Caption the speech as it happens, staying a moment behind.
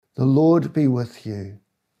The Lord be with you.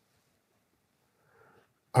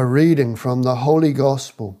 A reading from the Holy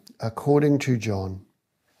Gospel according to John.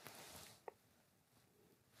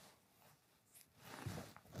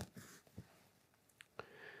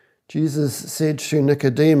 Jesus said to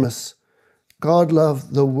Nicodemus, God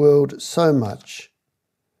loved the world so much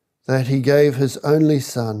that he gave his only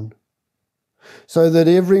Son, so that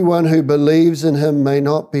everyone who believes in him may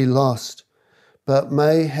not be lost, but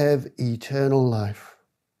may have eternal life.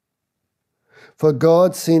 For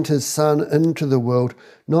God sent his Son into the world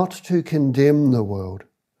not to condemn the world,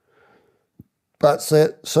 but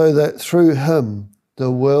so that through him the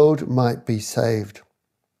world might be saved.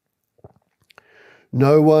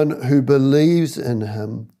 No one who believes in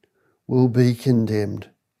him will be condemned,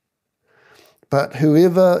 but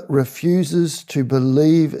whoever refuses to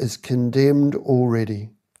believe is condemned already,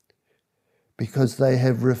 because they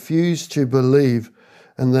have refused to believe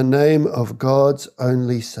in the name of God's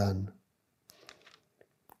only Son.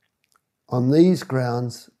 On these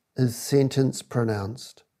grounds is sentence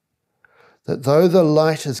pronounced, that though the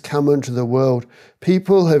light has come into the world,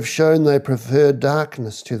 people have shown they prefer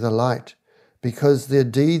darkness to the light, because their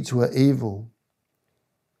deeds were evil.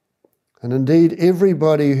 And indeed,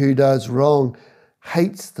 everybody who does wrong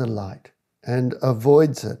hates the light and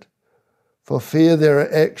avoids it, for fear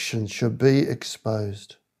their actions should be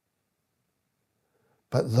exposed.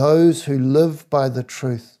 But those who live by the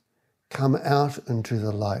truth come out into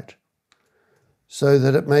the light, so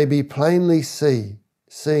that it may be plainly seen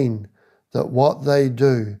that what they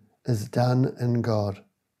do is done in God.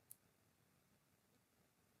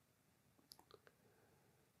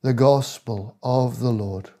 The Gospel of the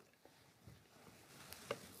Lord.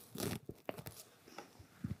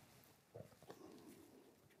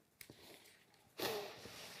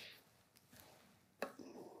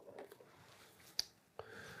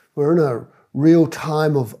 We're in a real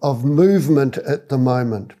time of movement at the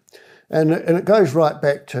moment. And it goes right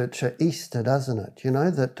back to Easter, doesn't it? You know,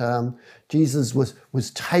 that Jesus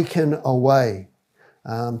was taken away.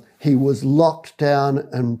 He was locked down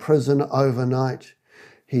in prison overnight.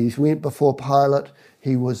 He went before Pilate.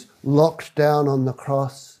 He was locked down on the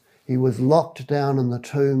cross. He was locked down in the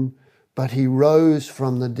tomb, but he rose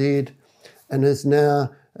from the dead and is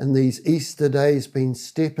now in these Easter days been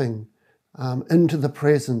stepping into the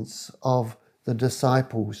presence of the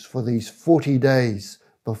disciples for these 40 days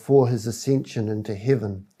before his ascension into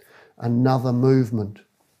heaven, another movement.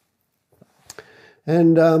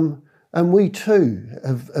 And we too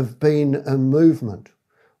have been in movement,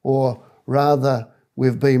 or rather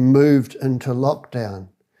we've been moved into lockdown.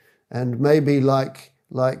 And maybe like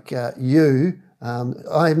you,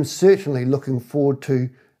 I'm certainly looking forward to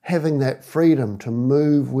having that freedom to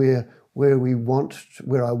move where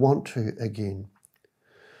I want to again.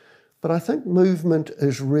 But I think movement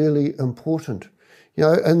is really important. You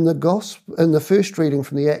know, in the first reading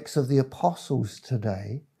from the Acts of the Apostles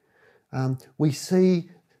today, we see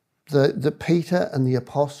the Peter and the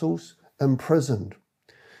apostles imprisoned.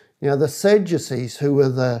 You know, the Sadducees, who were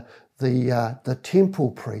the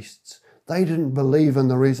temple priests, they didn't believe in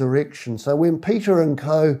the resurrection. So when Peter and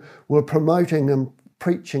co were promoting and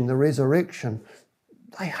preaching the resurrection,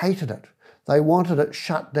 they hated it. They wanted it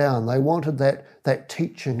shut down. They wanted that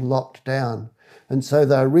teaching locked down. And so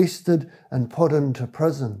they're arrested and put into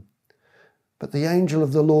prison. But the angel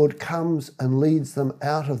of the Lord comes and leads them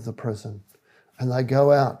out of the prison, and they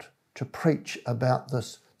go out to preach about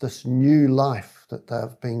this new life that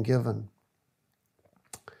they've been given.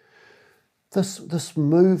 This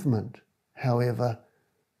movement, however,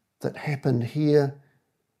 that happened here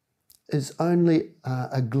is only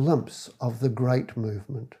a glimpse of the great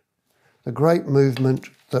movement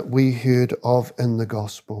that we heard of in the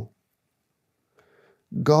Gospel.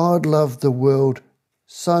 God loved the world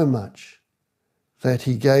so much that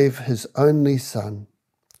he gave his only Son.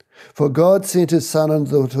 For God sent his Son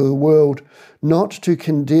into the world not to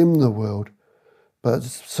condemn the world, but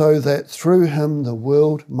so that through him the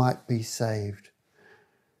world might be saved.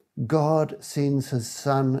 God sends his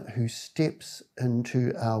Son who steps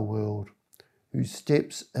into our world, who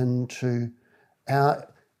steps into our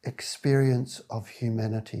experience of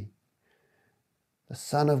humanity. The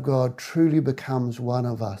Son of God truly becomes one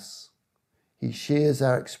of us. He shares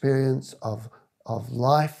our experience of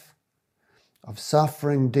life, of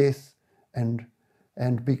suffering, death, and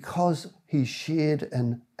because he shared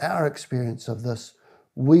in our experience of this,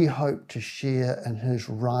 we hope to share in his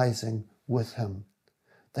rising with him.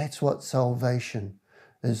 That's what salvation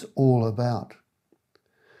is all about.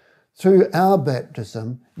 Through our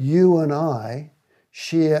baptism, you and I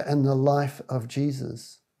share in the life of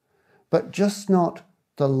Jesus, but just not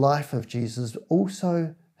the life of Jesus,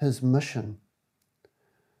 also his mission.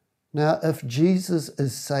 Now, if Jesus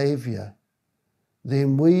is Saviour,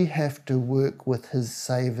 then we have to work with his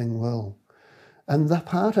saving will. And the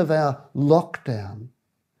part of our lockdown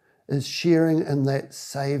is sharing in that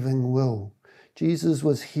saving will. Jesus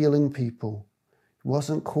was healing people. He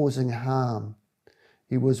wasn't causing harm.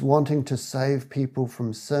 He was wanting to save people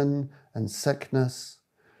from sin and sickness.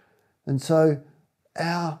 And so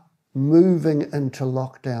our moving into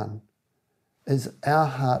lockdown is our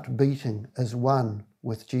heart beating as one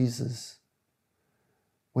with Jesus.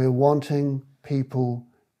 We're wanting people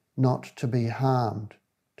not to be harmed,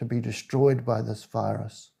 to be destroyed by this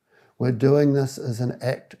virus. We're doing this as an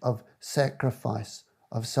act of sacrifice,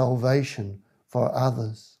 of salvation for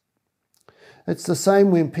others. It's the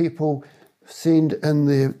same when people send in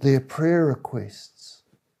their prayer requests,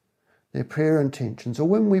 their prayer intentions, or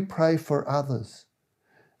when we pray for others.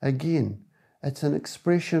 Again, it's an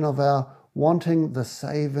expression of our wanting the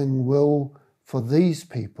saving will for these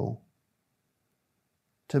people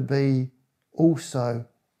to be also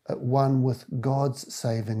at one with God's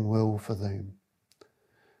saving will for them.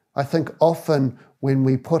 I think often when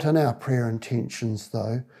we put in our prayer intentions,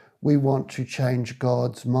 though, we want to change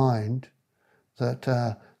God's mind,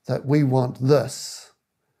 that we want this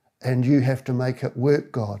and you have to make it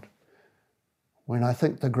work, God. When I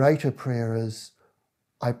think the greater prayer is,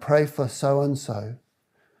 I pray for so-and-so,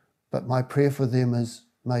 but my prayer for them is,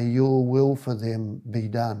 may your will for them be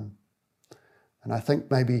done. And I think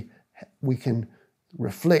maybe we can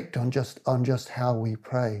reflect on just how we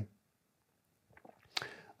pray.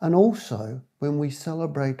 And also, when we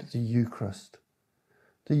celebrate the Eucharist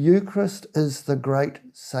is the great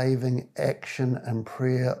saving action and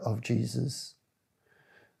prayer of Jesus.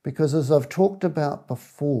 Because as I've talked about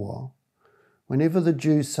before, whenever the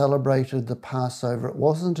Jews celebrated the Passover, it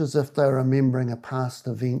wasn't as if they were remembering a past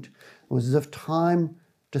event. It was as if time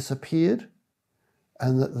disappeared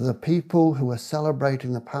and that the people who are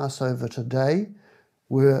celebrating the Passover today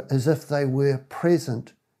were as if they were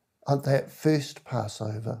present at that first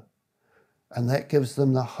Passover. And that gives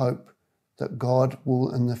them the hope that God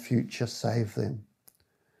will in the future save them.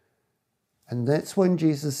 And that's when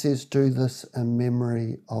Jesus says, do this in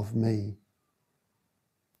memory of me.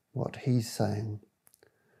 What he's saying.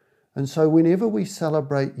 And so whenever we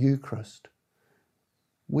celebrate Eucharist,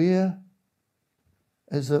 we're,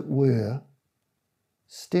 as it were,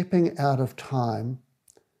 stepping out of time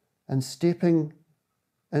and stepping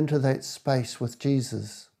into that space with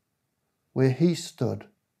Jesus where he stood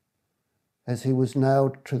as he was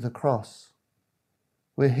nailed to the cross,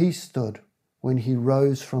 where he stood when he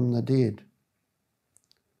rose from the dead.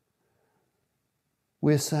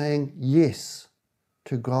 We're saying yes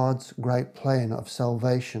to God's great plan of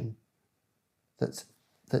salvation that's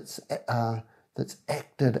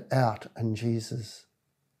acted out in Jesus.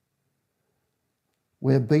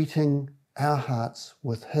 We're beating our hearts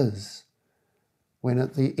with his when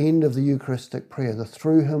at the end of the Eucharistic prayer, the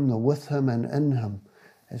through him, the with him and in him,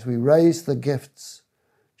 as we raise the gifts,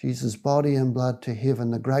 Jesus' body and blood to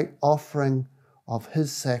heaven, the great offering of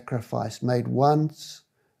his sacrifice made once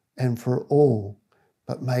and for all,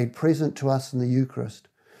 but made present to us in the Eucharist,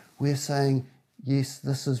 we're saying, yes,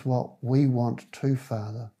 this is what we want too,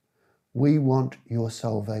 Father. We want your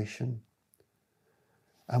salvation.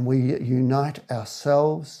 And we unite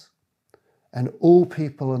ourselves and all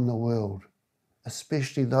people in the world,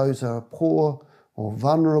 especially those who are poor or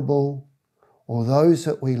vulnerable or those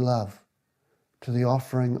that we love, to the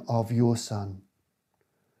offering of your Son.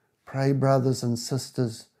 Pray, brothers and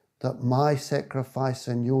sisters, that my sacrifice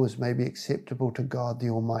and yours may be acceptable to God the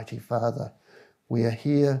Almighty Father. We are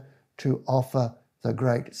here to offer the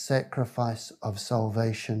great sacrifice of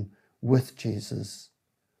salvation with Jesus.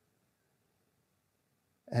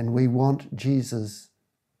 And we want Jesus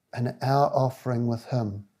and our offering with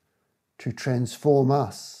him to transform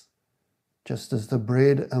us, just as the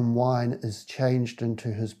bread and wine is changed into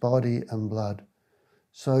his body and blood.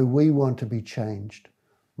 So we want to be changed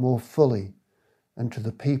more fully into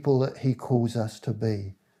the people that he calls us to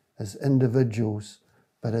be, as individuals,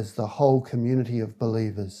 but as the whole community of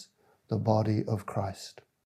believers, the body of Christ.